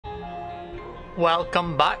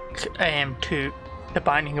Welcome back to The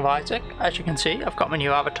Binding of Isaac. As you can see, I've got my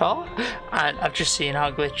new avatar and I've just seen how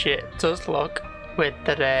glitchy it does look with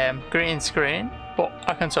the green screen, but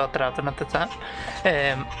I can sort that out another time.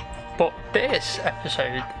 But this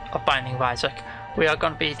episode of Binding of Isaac, we are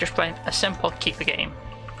going to be just playing a simple keeper game.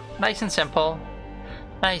 Nice and simple,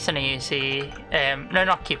 nice and easy. No,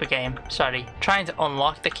 not keeper game, sorry. Trying to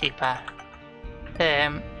unlock the keeper.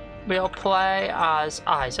 We'll play as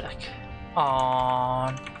Isaac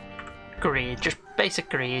on greed, just basic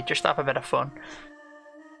greed, just have a bit of fun.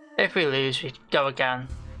 If we lose, we go again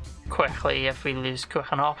quickly. If we lose quick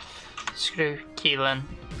enough, screw Keelan.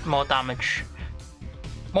 More damage.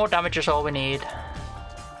 More damage is all we need.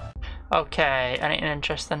 Okay, anything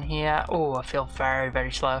interesting here? Oh, I feel very,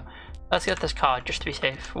 very slow. Let's get this card just to be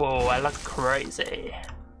safe. Whoa, I look crazy.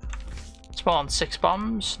 Spawn 6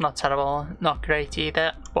 bombs, not terrible, not great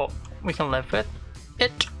either, but we can live with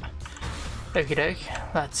it. Okie doke,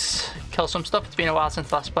 let's kill some stuff. It's been a while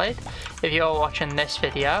since last played. If you're watching this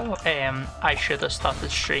video, I should have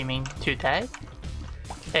started streaming today.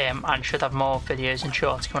 And should have more videos and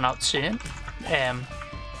shorts coming out soon. And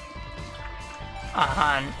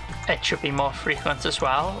it should be more frequent as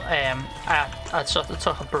well. I sort of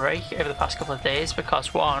took a break over the past couple of days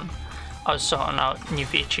because one, I was sorting out new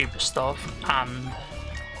VTuber stuff and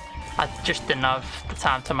I just didn't have the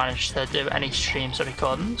time to manage to do any streams or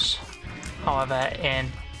recordings. However,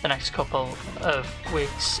 in the next couple of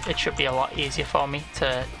weeks it should be a lot easier for me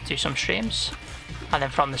to do some streams, and then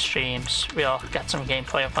from the streams we'll get some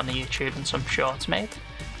gameplay up on the YouTube and some shorts made.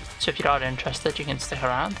 So if you are interested, you can stick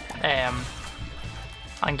around and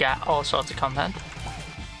get all sorts of content,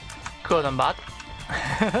 good and bad.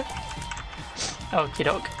 Okie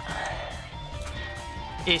doke.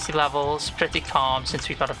 Easy levels, pretty calm since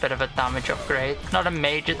we got a bit of a damage upgrade. Not a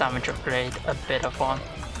major damage upgrade, a bit of one.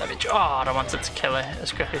 Damage. Oh, I wanted to kill it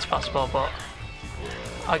as quickly as possible, but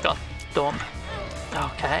I got done.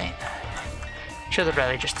 Okay. Should have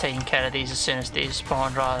really just taken care of these as soon as these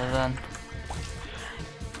spawned rather than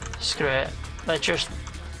screw it. Let's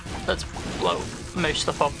blow most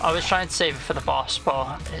stuff up. I was trying to save it for the boss,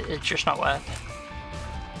 but it's just not worth it.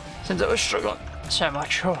 Since I was struggling so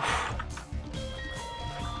much. Oh.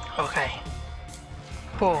 Okay.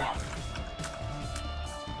 Oh.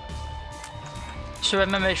 So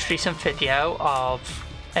in my most recent video of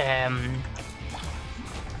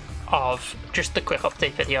just a quick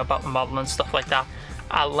update video about the model and stuff like that,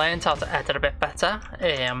 I learned how to edit a bit better,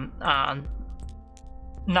 and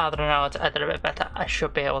now that I know how to edit a bit better, I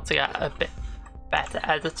should be able to get a bit better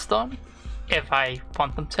edits done if I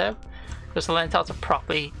want them to, because I learned how to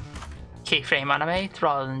properly keyframe animate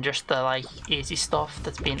rather than just the like easy stuff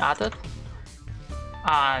that's been added.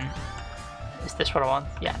 And is this what I want?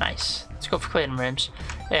 Yeah, nice. Let's go for clearing rooms.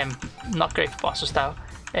 Not great for bosses though.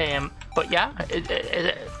 But yeah,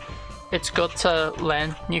 it's good to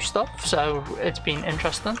learn new stuff. So it's been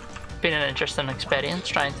interesting. Been an interesting experience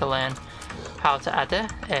trying to learn how to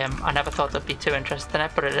edit. I never thought I'd be too interested in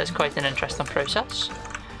it, but it is quite an interesting process.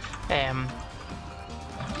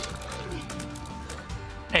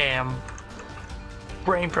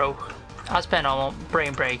 Brain broke. As per normal,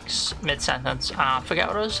 brain breaks mid-sentence and I forget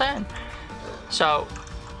what I was saying. So,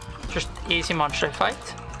 just easy monster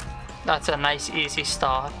fight. That's a nice easy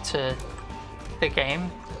start to the game.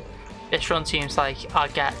 This run seems like I'll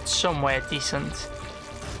get somewhere decent.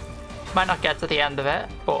 Might not get to the end of it,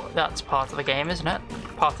 but that's part of the game, isn't it?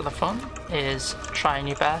 Part of the fun is trying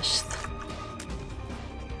your best.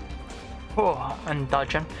 Oh, and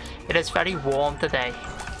dodging. It is very warm today,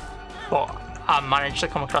 but I managed to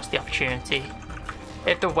come across the opportunity.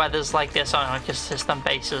 If the weather's like this on a consistent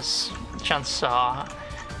basis, chances are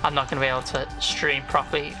I'm not going to be able to stream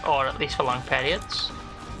properly, or at least for long periods,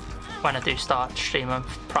 when I do start streaming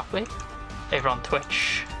properly over on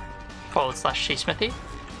Twitch/csmithy.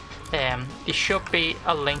 There should be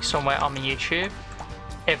a link somewhere on my YouTube.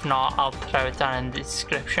 If not, I'll throw it down in the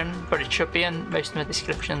description, but it should be in most of my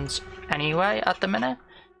descriptions anyway at the minute.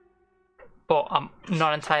 But I'm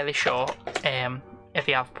not entirely sure if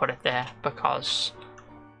you have put it there, because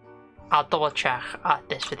I'll double check at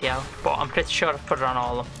this video, but I'm pretty sure I've put it on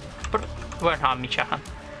all of them, but it won't harm me checking.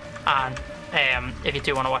 And if you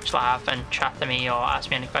do want to watch live and chat to me or ask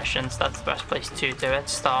me any questions, that's the best place to do it,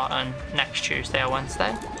 starting next Tuesday or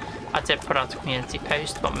Wednesday. I did put out a community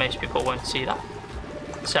post, but most people won't see that,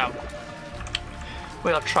 so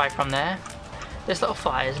we'll try from there. This little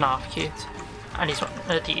fly is half cute, and he's one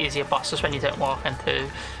of the easier bosses when you don't walk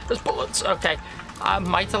into those bullets. Okay, I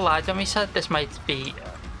might have lied when we said this might be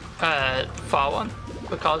far one,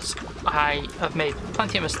 because I have made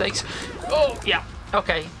plenty of mistakes. Oh yeah,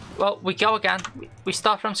 okay, Well, we go again. We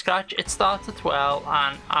start from scratch. It started well,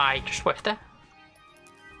 and I just whiffed it.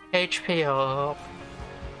 HP up.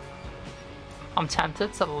 I'm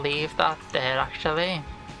tempted to leave that there, actually.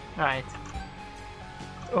 Right.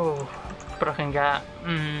 Oh, but I can get...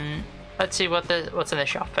 let's see what's in the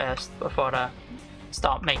shop first, before I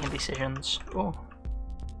start making decisions. Oh.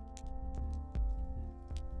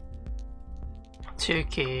 2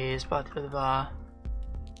 keys, blah blah blah.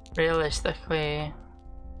 Realistically...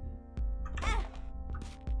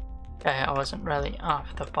 Okay, I wasn't really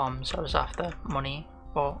after bombs, I was after money,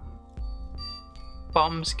 but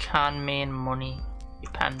bombs can mean money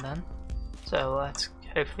dependent, so let's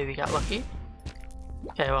hopefully we get lucky.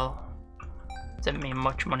 Okay, well, didn't mean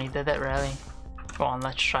much money, did it really? Go on,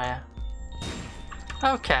 let's try it.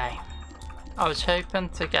 Okay, I was hoping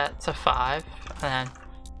to get to 5 and then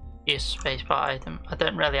use spacebar item. I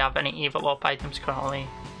don't really have any evil up items currently.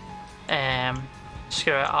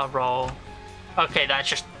 Screw it, I'll roll. Okay, that's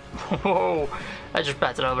just... Whoa, I just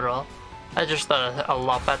better overall. I just thought a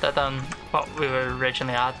lot better than what we were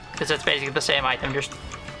originally at, because it's basically the same item, just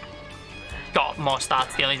got more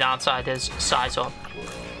stats. The only downside is size up,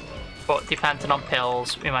 but depending on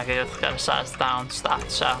pills we might be able to get a size down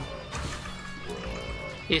stat, so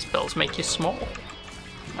these pills make you small.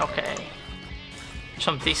 Okay,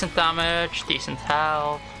 some decent damage, decent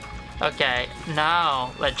health. Okay,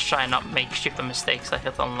 now let's try and not make stupid mistakes like I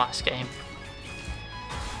done last game.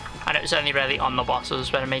 And it was only really on the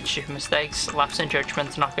bosses where I made stupid mistakes. Lapse in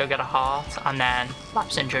judgment to not go get a heart, and then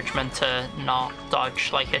lapse in judgment to not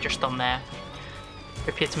dodge like I just done there.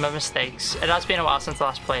 Repeating my mistakes. It has been a while since I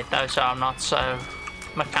last played though, so I'm not so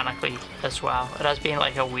mechanically as well. It has been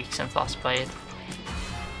like a week since I last played.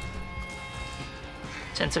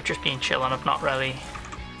 Since I've just been chilling, I've not really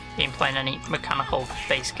been playing any mechanical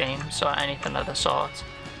based games or anything of the sort.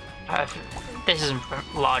 This isn't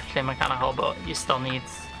largely mechanical, but you still need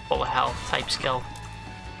full health type skill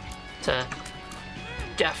to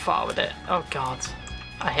get far with it. Oh god,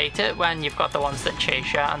 I hate it when you've got the ones that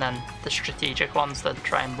chase you and then the strategic ones that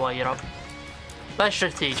try and blow you up. Less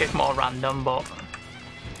strategic, more random, but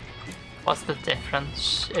what's the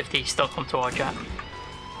difference if they still come towards you?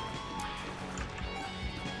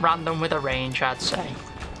 Random with a range, I'd say,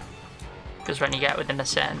 because when you get within a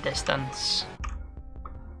certain distance...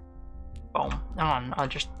 Boom. Hang on, I'll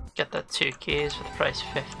just get the 2 keys for the price of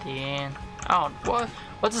 15. Oh,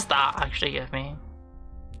 what does that actually give me?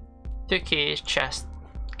 2 keys, chest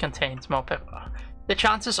contains more people. The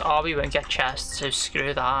chances are we won't get chests, so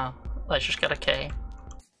screw that. Let's just get a key.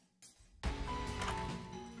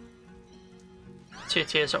 2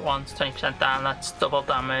 tiers at once, 20% down, that's double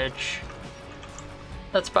damage.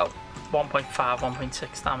 That's about 1.5,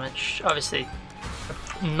 1.6 damage. Obviously,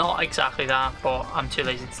 not exactly that, but I'm too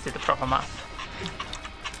lazy to do the proper math.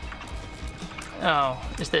 Oh,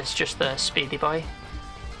 is this just the speedy boy?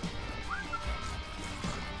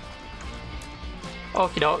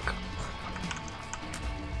 Okie doke.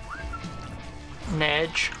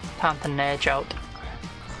 Nage. Time to nage out.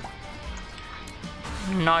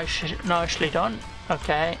 Nicely done.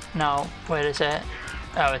 Okay, now where is it?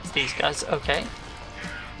 Oh, it's these guys. Okay.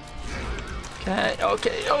 Okay,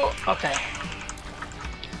 oh, okay.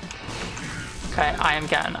 Okay, I am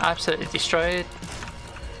getting absolutely destroyed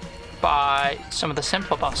by some of the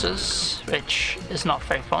simpler bosses, which is not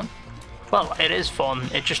very fun. Well, it is fun,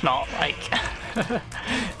 it's just not like...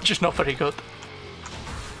 just not very good.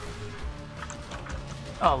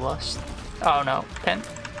 Oh, lust. Oh no, pin.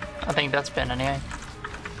 I think that's pin anyway.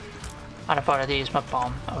 And I've already used my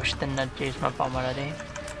bomb. I wish I didn't have used my bomb already.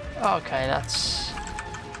 Okay, that's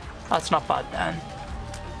not bad then.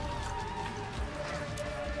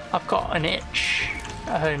 I've got an itch.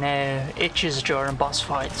 Oh no, itches during boss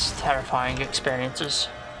fights, terrifying experiences.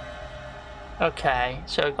 Okay,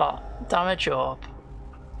 so we've got damage up,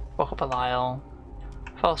 walk up a Lyle,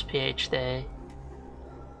 false PhD.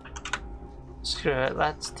 Screw it,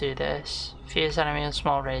 let's do this. Fears enemy in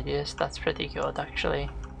small radius, that's pretty good actually.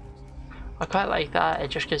 I quite like that, it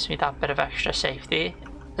just gives me that bit of extra safety,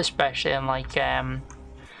 especially in like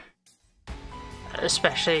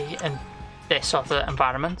especially in this sort of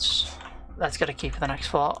environments. Let's get a key for the next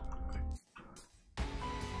floor.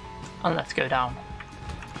 And let's go down.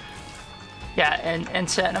 Yeah, in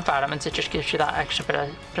certain environments it just gives you that extra bit of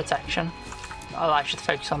protection. Allows you to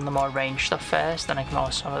focus on the more ranged stuff first and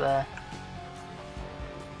ignore some of the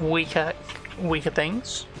weaker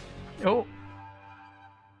things. Oh.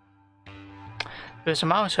 There's a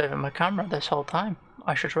mouse over my camera this whole time.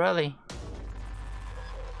 I should really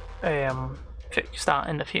fix that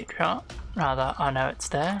in the future. Rather, I know it's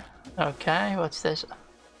there. Okay, what's this?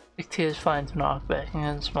 Big tiers fly into knockback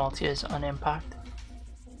and small tiers on impact.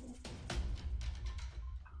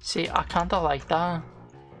 See, I kinda like that,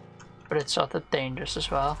 but it's sort of dangerous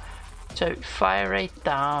as well. So fire rate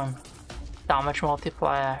down, damage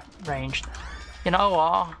multiplier, ranged. You know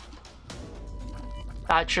what?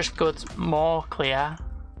 That's just good, more clear.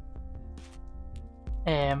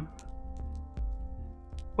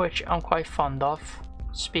 Which I'm quite fond of.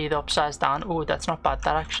 Speed up, size down. Oh, that's not bad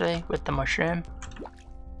that actually, with the mushroom.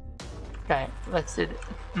 Okay, let's do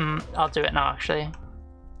I'll do it now actually,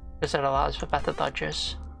 because it allows for better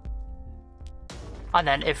dodges. And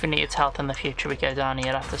then if we need health in the future, we go down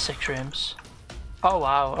here after 6 rooms. Oh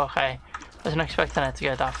wow, okay. Wasn't expecting it to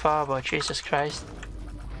go that far, but Jesus Christ.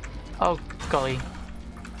 Oh golly.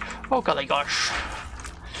 Oh golly gosh.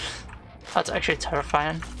 That's actually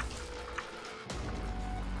terrifying.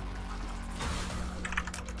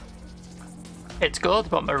 It's good,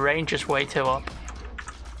 but my range is way too up.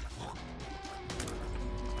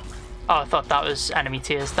 Oh, I thought that was enemy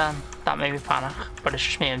tears then. That made me panic, but it's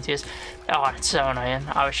just my own tears. Oh, it's so annoying.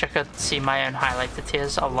 I wish I could see my own highlighted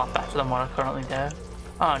tears a lot better than what I currently do.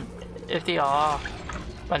 Oh, if they are,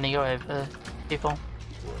 when they go over people.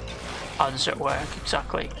 How does it work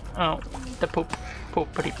exactly? Oh, the poop.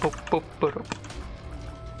 Poopity poop poop poop.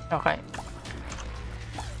 Okay.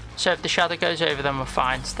 So if the shadow goes over them, we're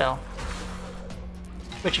fine still.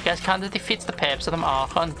 Which I guess kind of defeats the purpose of them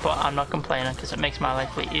Archon, but I'm not complaining because it makes my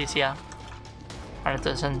life way easier. And it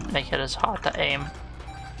doesn't make it as hard to aim.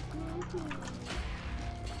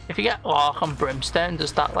 If you get Archon Brimstone,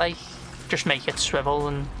 does that like just make it swivel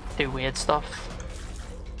and do weird stuff?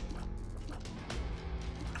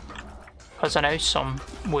 Because I know some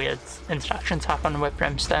weird interactions happen with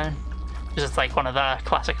Brimstone. Because it's like one of the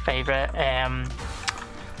classic favourites.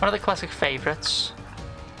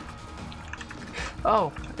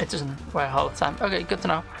 Oh, it doesn't work all the time. Okay, good to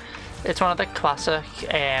know. It's one of the classic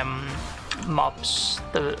mobs.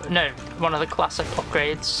 One of the classic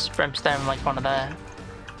upgrades. Brimstone, like one of the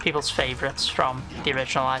people's favourites from the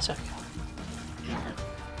original Issac.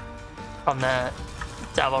 From the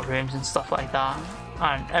devil rooms and stuff like that.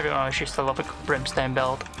 And everyone always used to love a Brimstone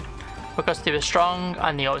build. Because they were strong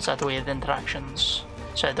and they always had weird interactions.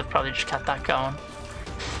 So they've probably just kept that going.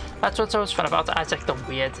 That's what's always fun about Issac, the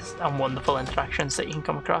weird and wonderful interactions that you can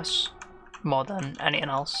come across. More than anything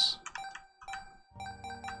else.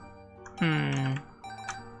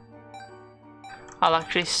 I'll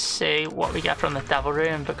actually see what we get from the devil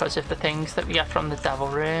room, because if the things that we get from the devil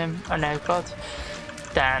room are no good,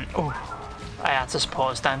 then I had to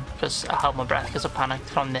pause then, because I held my breath because I panicked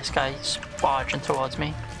from this guy barging towards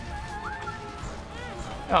me.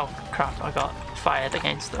 Oh crap, I got fired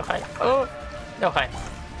against. Okay. Oh, okay.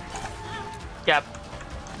 Yeah,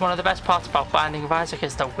 one of the best parts about Binding of Issac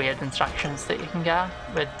is the weird interactions that you can get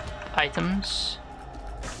with items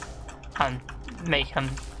and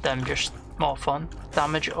making them just more fun.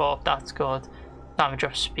 Damage up, that's good. Damage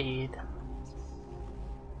up, speed.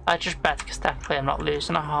 I just bet because technically I'm not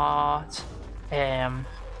losing a heart.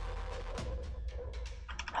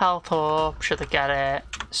 Health up, should I get it?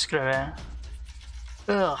 Screw it.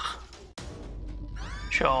 Ugh.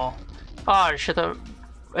 Sure. Oh, I should have.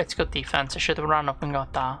 It's good defense. I should have run up and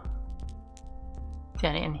got that. Is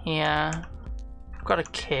there anything here? I've got a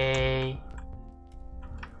key.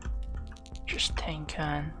 Just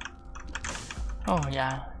thinking. Oh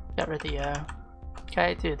yeah, get rid of you.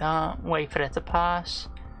 Okay, do that. Wait for it to pass.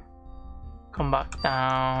 Come back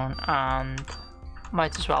down and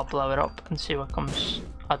might as well blow it up and see what comes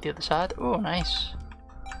out the other side. Oh, nice.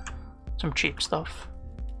 Some cheap stuff.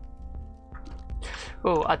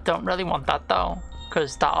 Oh, I don't really want that though,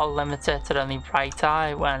 because that'll limit it to only right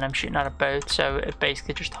eye when I'm shooting at a boat, so it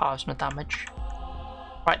basically just halves my damage.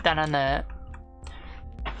 Right then and there.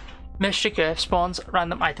 Mystic Earth spawns,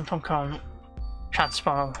 random item from Cone. Chance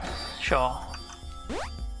spawn, sure.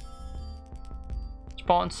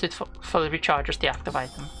 Spawns to fully recharges the active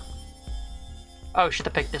item. Oh, should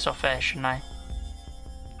have picked this up first, shouldn't I?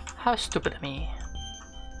 How stupid of me.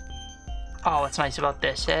 Oh, what's nice about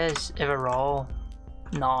this is, if I roll,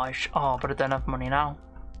 nice. Oh, but I don't have money now.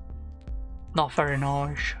 Not very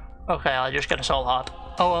nice. Okay, I'll just get a soul heart.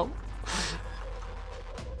 Oh well.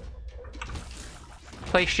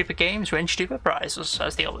 Play stupid games, win stupid prizes,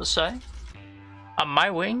 as they always say. And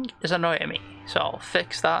my wing is annoying me, so I'll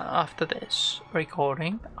fix that after this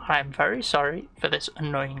recording. I'm very sorry for this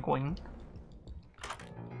annoying wing.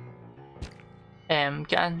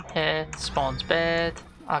 Getting hit, spawns bird.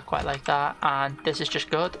 I quite like that, and this is just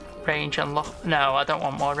good. Range unlock. No, I don't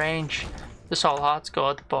want more range. The soul heart's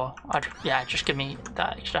good, but yeah, just give me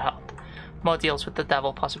that extra help. More deals with the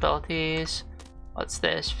devil possibilities. What's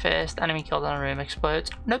this? First enemy killed in a room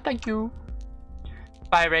explodes. No thank you.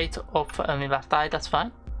 Fire rate up for only left eye, that's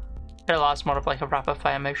fine. It allows more of like a rapid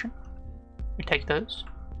fire motion. We take those.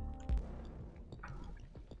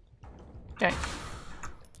 Okay.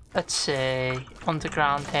 Let's see.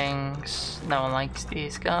 Underground things. No one likes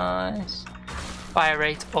these guys. Fire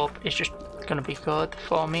rate up is just gonna be good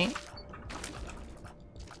for me.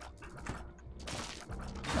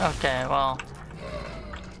 Okay, well.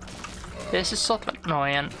 This is sort of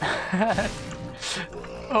annoying.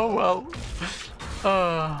 Oh well.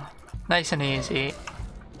 Oh, nice and easy.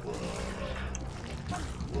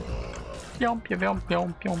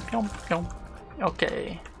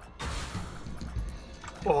 Okay.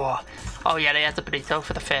 Oh yeah, they had the burrito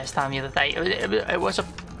for the first time the other day. It was a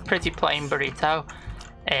pretty plain burrito,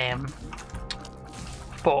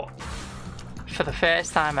 but for the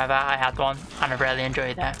first time ever, I had one and I really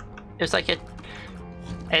enjoyed it. It was like it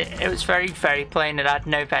was very plain. It had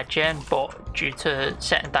no veg in, but due to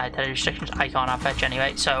certain dietary restrictions, I can't have veg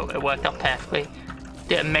anyway, so it worked out perfectly.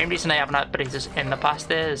 The main reason I haven't had burritos in the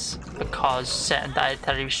past is because certain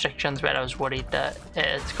dietary restrictions where I was worried that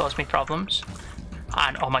it caused me problems.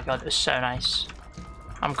 And oh my god, it was so nice.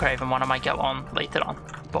 I'm craving one, I might get one later on.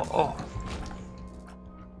 But oh,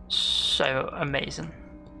 so amazing.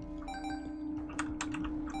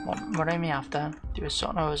 What am I after? There was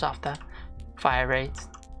something I was after. Fire rate.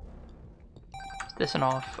 Is this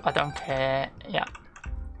enough? I don't care. Yeah.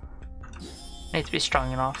 Need to be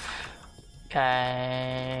strong enough.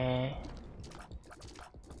 Okay.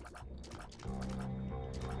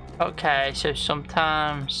 Okay, so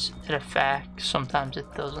sometimes it affects, sometimes it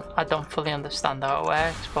doesn't. I don't fully understand how it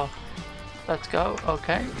works, but let's go.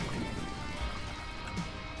 Okay.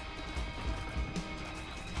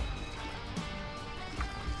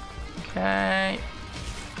 Okay.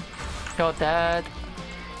 You're dead.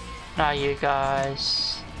 Now you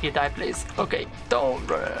guys. You die, please. Okay,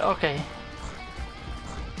 don't. Okay.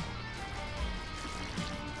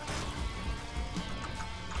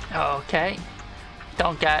 Okay.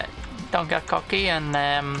 Don't get cocky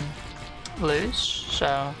and lose.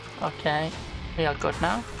 So okay, we are good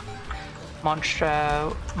now.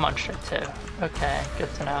 Monstro 2. Okay,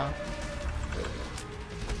 good to know.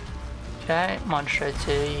 Okay, Monstro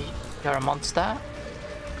 2, you're a monster.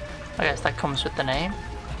 I guess that comes with the name.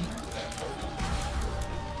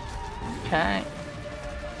 Okay.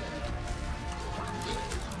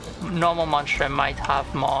 Normal Monstro might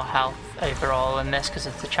have more health overall in this because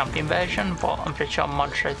it's the champion version, but I'm pretty sure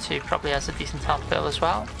Monstro 2 probably has a decent health bill as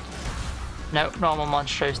well. No, normal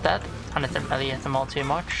Monstro's dead, and it didn't really hit them all too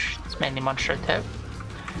much. It's mainly Monstro 2.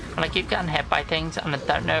 And I keep getting hit by things, and I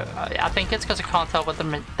don't know, I think it's because I can't tell what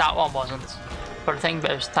that one wasn't. But I think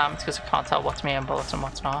most of the time it's because I can't tell what's me in bullets and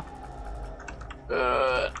what's not.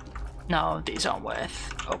 No, these aren't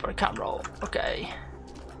worth. Oh, but I can roll. Okay.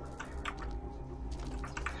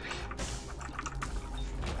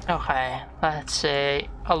 Okay, let's see.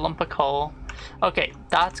 A lump of coal. Okay,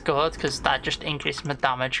 that's good because that just increases my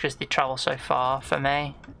damage because they travel so far for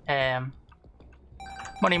me.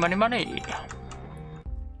 Money.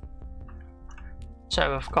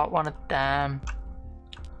 So we've got one of them.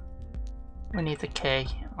 We need the key.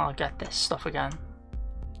 I'll get this stuff again.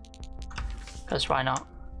 Because why not?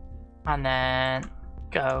 And then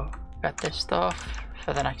go get this stuff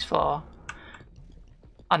for the next floor.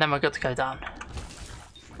 And then we're good to go down.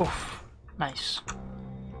 Oof, nice.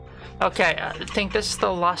 Okay, I think this is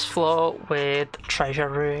the last floor with treasure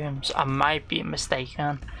rooms. I might be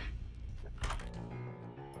mistaken.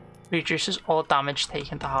 Reduces all damage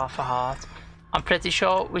taken to half a heart. I'm pretty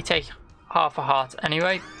sure we take half a heart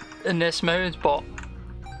anyway in this mode, but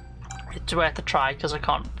it's worth a try because I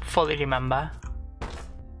can't fully remember.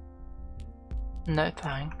 No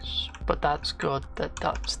thanks, but that's good that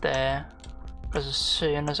that's there, because as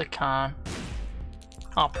soon as I can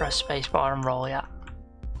I'll press spacebar and roll. Yeah.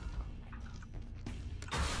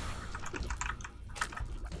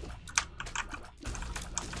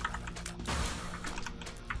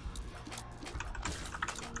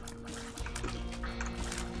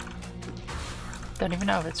 Don't even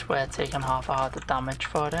know if it's worth taking half a heart of damage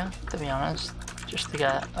for it, to be honest. Just to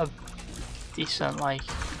get a decent, like,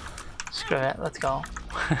 screw it, let's go.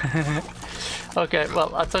 Okay,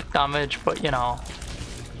 well, I took damage, but you know,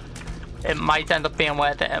 it might end up being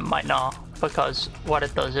worth it, it might not. Because what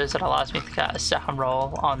it does is it allows me to get a second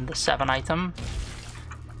roll on the 7 item,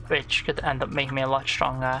 which could end up making me a lot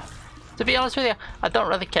stronger. To be honest with you, I don't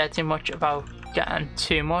really care too much about getting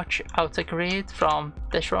too much out of greed from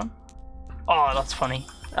this run. Oh, that's funny.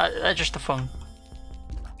 Just a fun.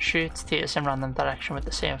 Shoots tears in random direction with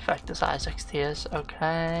the same effect as Isaac's tears.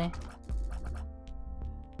 Okay.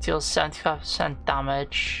 Deals 75%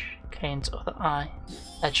 damage. Kane's other eye.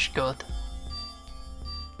 That's good.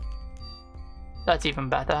 That's even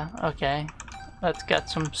better. Okay. Let's get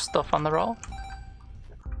some stuff on the roll.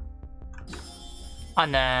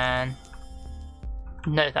 And then...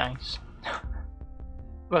 No thanks.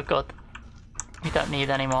 We're good. We don't need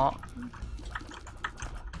any more.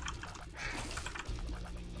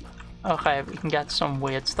 Okay, we can get some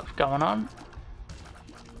weird stuff going on.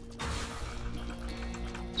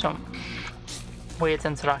 Some weird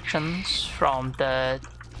interactions from the...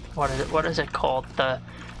 What is it called? The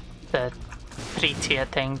 3-tier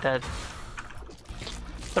thing. The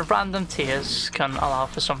random tiers can allow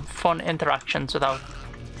for some fun interactions without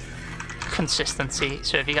consistency.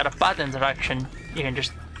 So if you got a bad interaction, you can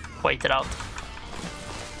just wait it out.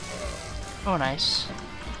 Oh, nice.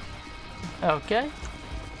 Okay.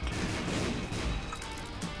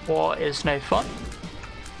 War is no fun.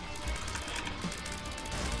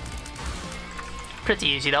 Pretty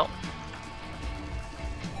easy though.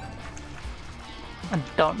 I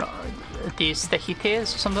don't know. These sticky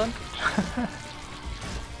tears or something?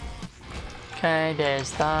 Okay,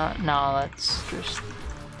 there's that. Now let's just...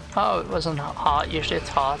 Oh, it wasn't heart. Usually it's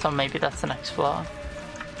heart, or maybe that's the next floor.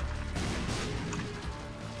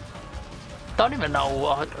 Don't even know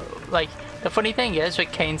what... Like, the funny thing is,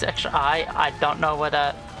 with Kane's extra eye, I don't know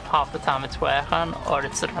whether half the time it's working, or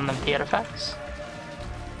it's the random tier effects.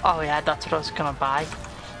 Oh yeah, that's what I was gonna buy.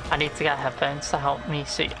 I need to get headphones to help me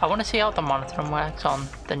see. I want to see how the monitoring works on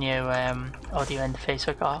the new audio interface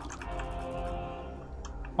I got.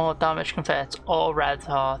 All damage converts all red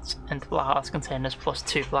hearts into black hearts containers plus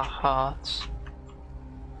 2 black hearts.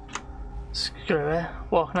 Screw it.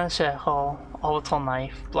 Walk in a circle, orbital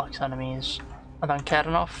knife, blocks enemies. I don't care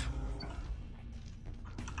enough.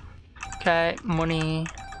 Okay, money.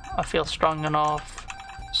 I feel strong enough.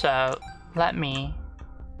 So let me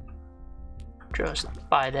just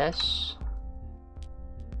buy this.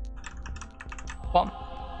 1,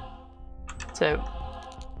 2,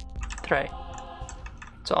 3.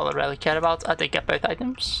 That's all I really care about. I did get both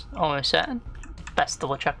items, almost certain. Best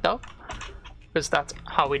double check though, because that's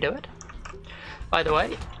how we do it. By the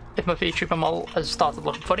way, if my VTuber model has started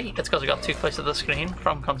looking funny, it's because I got too close to the screen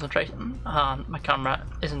from concentration and my camera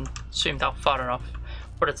isn't zoomed out far enough,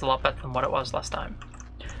 but it's a lot better than what it was last time.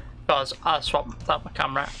 Because I swapped out my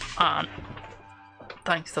camera and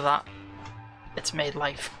thanks to that, it's made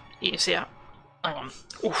life easier. Hang on.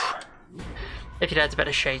 Oof. If your head's a bit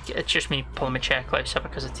of shake, it's just me pulling my chair closer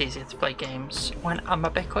because it's easier to play games when I'm a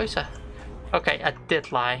bit closer. Okay, I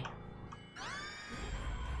did lie.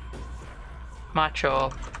 Match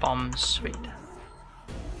up, bombs, sweet.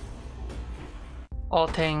 All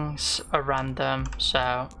things are random,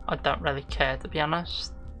 so I don't really care to be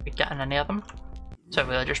honest with getting any of them. So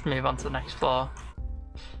we'll just move on to the next floor.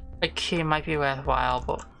 A key might be worthwhile,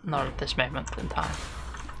 but not at this moment in time.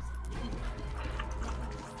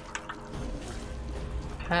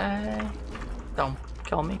 Okay. Don't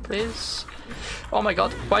kill me, please. Oh my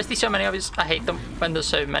god, why is there so many of these? I hate them when there's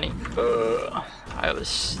so many.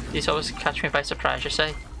 These always catch me by surprise, you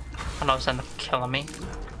say, and always end up killing me.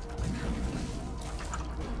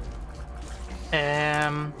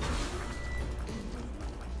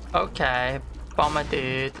 Okay, bomber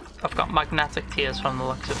dude. I've got magnetic tears from the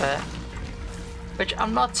looks of it, which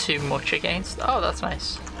I'm not too much against. Oh, that's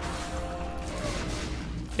nice.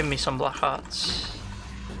 Give me some black hearts.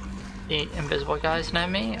 The invisible guys near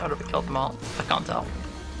me, or have we killed them all? I can't tell.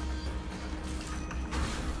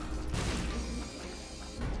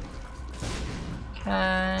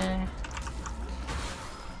 Okay.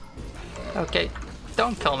 Okay,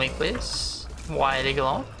 don't kill me, please. Why are they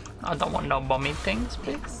glowing? I don't want no bombing things,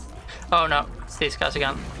 please. Oh no, it's these guys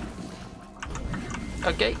again.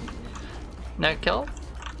 Okay. No kill.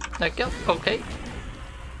 No kill. Okay.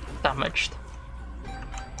 Damaged.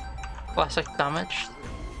 Classic damaged.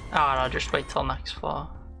 I'll just wait till next floor.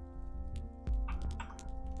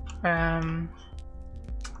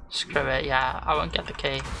 Screw it, yeah, I won't get the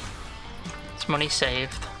key. It's money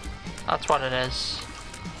saved. That's what it is.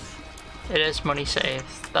 It is money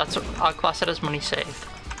saved. That's what I'll class it as money saved.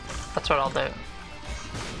 That's what I'll do.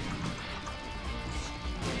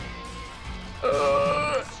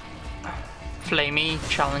 Flamey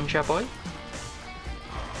Challenger boy.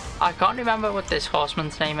 I can't remember what this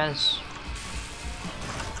horseman's name is,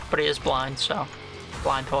 but he is blind, so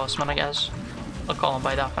blind horseman, I guess. I'll call him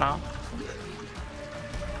by that for now.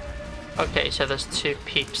 Okay, so there's 2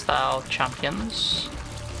 peep style champions.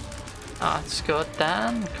 That's good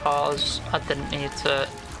then, because I didn't need to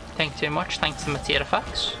think too much thanks to my tier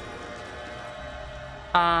effects.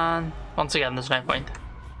 And once again, there's no point.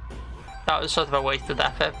 That was sort of a wasted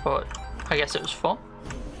effort, but I guess it was fun.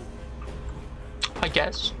 I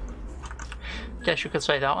guess. Guess you could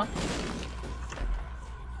say that one.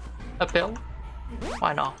 A pill?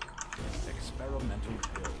 Why not? Experimental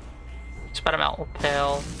pill. Experimental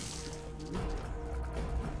pill.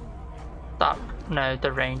 That, no,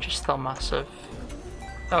 the range is still massive.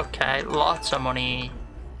 Okay, lots of money.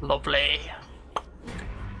 Lovely.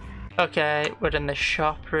 Okay, we're in the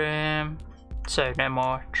shop room. So no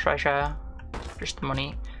more treasure, just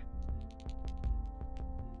money.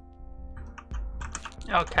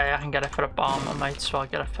 Okay, I can get it for a bomb. I might as well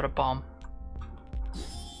get it for a bomb.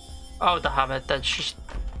 Oh, the habit, that's just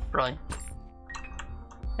brilliant.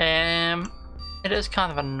 It is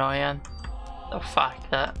kind of annoying, the fact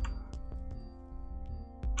that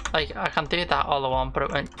like I can do that all I want, but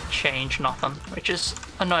it won't change nothing, which is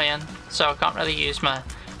annoying. So I can't really use my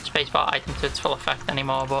spacebar item to its full effect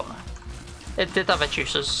anymore, but it did have its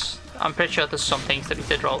uses. I'm pretty sure there's some things that we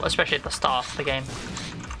did roll, especially at the start of the game,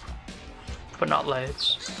 but not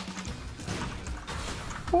loads.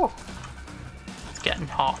 Whoa. It's getting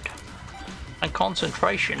hot. And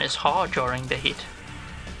concentration is hard during the heat.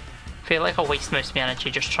 I feel like I waste most of my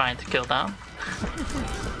energy just trying to kill down.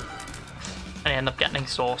 And I end up getting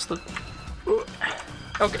exhausted. Ooh.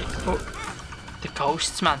 Okay. Ooh. The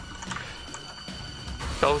ghosts, man.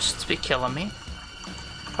 Ghosts be killing me.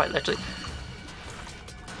 Quite literally.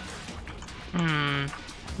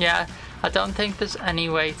 Yeah, I don't think there's any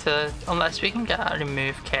way to, unless we can get out and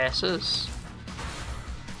remove cases.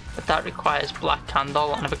 But that requires black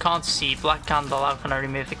candle, and if I can't see black candle, how can I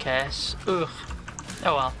remove the case? Ugh.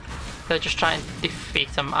 Oh well. They'll just try and defeat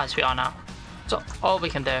them as we are now. So all we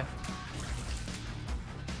can do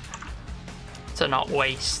to not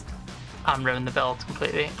waste and ruin the build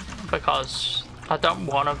completely, because I don't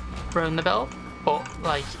want to ruin the build, but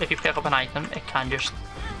like if you pick up an item, it can just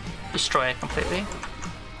destroy it completely.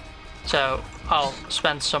 So I'll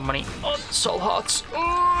spend some money on soul hearts.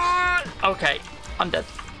 Okay, I'm dead.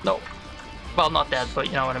 No, well, not dead, but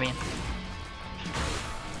you know what I mean.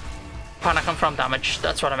 Panicum from damage,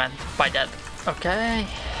 that's what I meant by dead. Okay.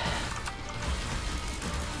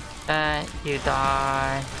 You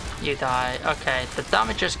die. You die. Okay, the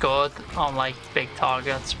damage is good on like big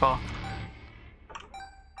targets, but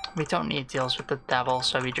we don't need deals with the devil,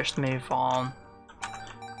 so we just move on.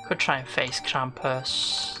 Could try and face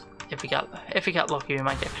Krampus. If we get lucky, we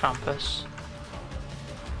might get Krampus.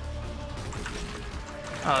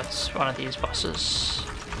 Oh, it's one of these bosses.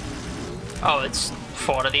 Oh, it's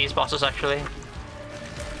 4 of these bosses actually.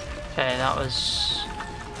 Okay, that was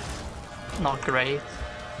not great.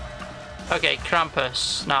 Okay,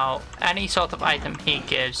 Krampus. Now, any sort of item he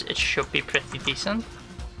gives, it should be pretty decent,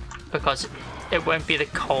 because it won't be the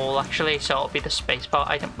coal actually, so it'll be the spacebar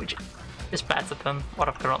item, which is better than what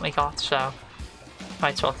I've currently got, so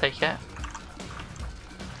might as well take it.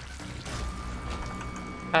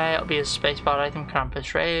 It'll be a spacebar item,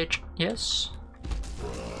 Krampus Rage, yes.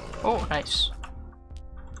 Oh, nice.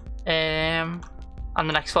 And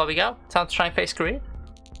the next floor we go. Time to try and face Greed.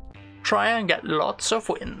 Try and get lots of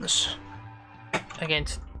wins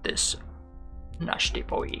against this nasty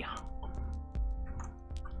boy.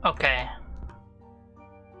 Okay.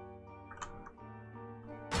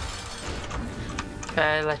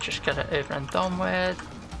 Okay, let's just get it over and done with.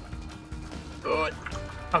 Good.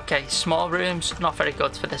 Okay, small rooms, not very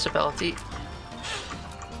good for this ability.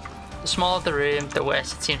 The smaller the room, the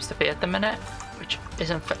worse it seems to be at the minute, which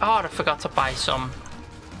isn't fair. Oh, I forgot to buy some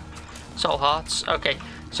soul hearts. Okay,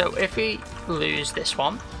 so if we lose this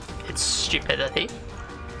one, it's stupidity.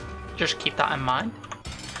 Just keep that in mind.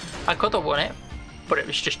 I could have won it, but it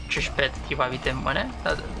was just stupidity why we didn't win it.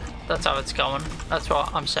 That's how it's going. That's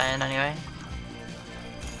what I'm saying anyway.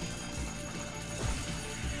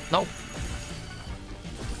 Nope.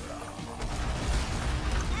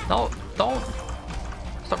 No, don't.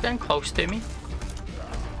 Stop getting close to me.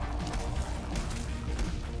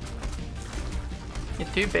 You're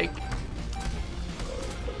too big.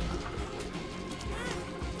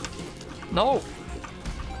 No!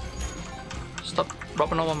 Stop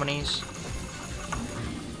rubbing all my knees.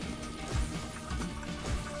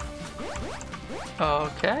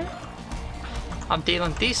 Okay. I'm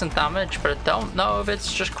dealing decent damage, but I don't know if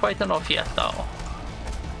it's just quite enough yet though.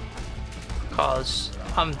 Because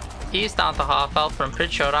he's down to half health, but I'm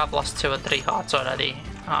pretty sure I've lost 2 or 3 hearts already.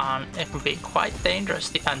 And it can be quite dangerous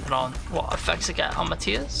depending on what effects I get on my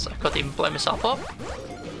tears. I could even blow myself up.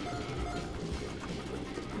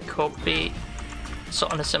 Could be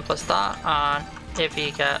something as simple as that, and if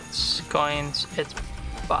he gets coins, it's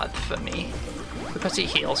bad for me. Because he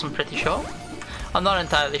heals, I'm pretty sure. I'm not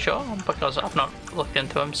entirely sure because I've not looked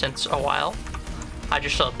into him since a while. I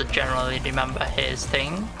just sort of generally remember his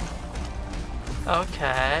thing.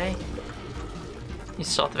 Okay. He's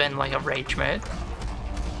sort of in like a rage mode.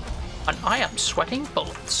 And I am sweating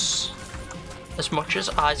bullets. As much as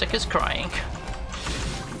Isaac is crying.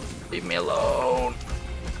 Leave me alone.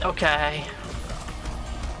 Okay.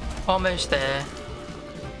 Almost there.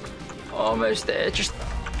 Almost there. Just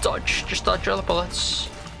dodge all the bullets.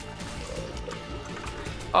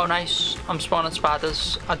 Oh nice, I'm spawning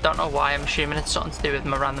spiders. I don't know why, I'm assuming it's something to do with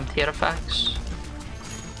my random tier effects.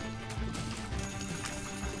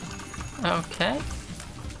 Okay.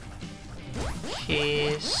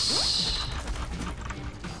 Keys.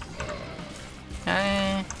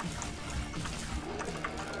 Okay.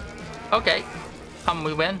 Okay. And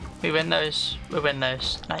we win those. We win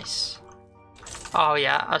those. Nice. Oh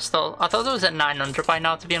yeah, I thought it was at 900 by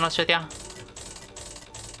now, to be honest with you.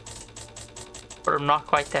 But I'm not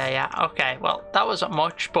quite there yet. Okay, well, that wasn't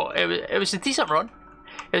much, but it was a decent run.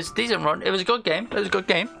 It was a decent run. It was a good game. It was a good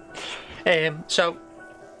game. So,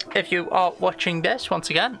 if you are watching this once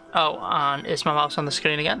again, oh, and is my mouse on the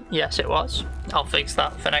screen again? Yes, it was. I'll fix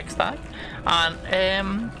that for next time.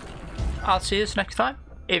 And I'll see you next time.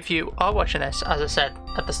 If you are watching this, as I said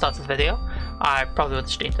at the start of the video, I probably won't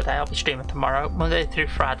stream today. I'll be streaming tomorrow, Monday through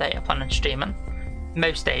Friday. I plan on streaming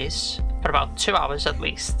most days for about 2 hours at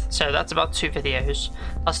least, so that's about 2 videos.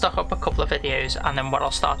 I'll stock up a couple of videos, and then what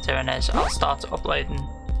I'll start doing is I'll start uploading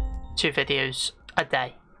 2 videos a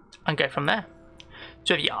day and go from there.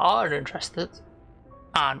 So if you are interested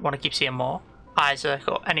and want to keep seeing more Isaac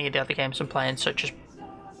or any of the other games I'm playing, such as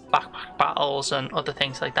backpack battles and other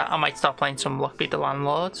things like that, I might start playing some Luck Be the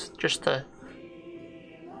Landlord just to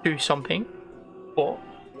do something, but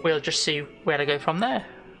we'll just see where to go from there.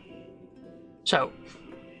 So,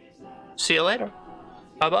 see you later.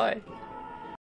 Bye bye.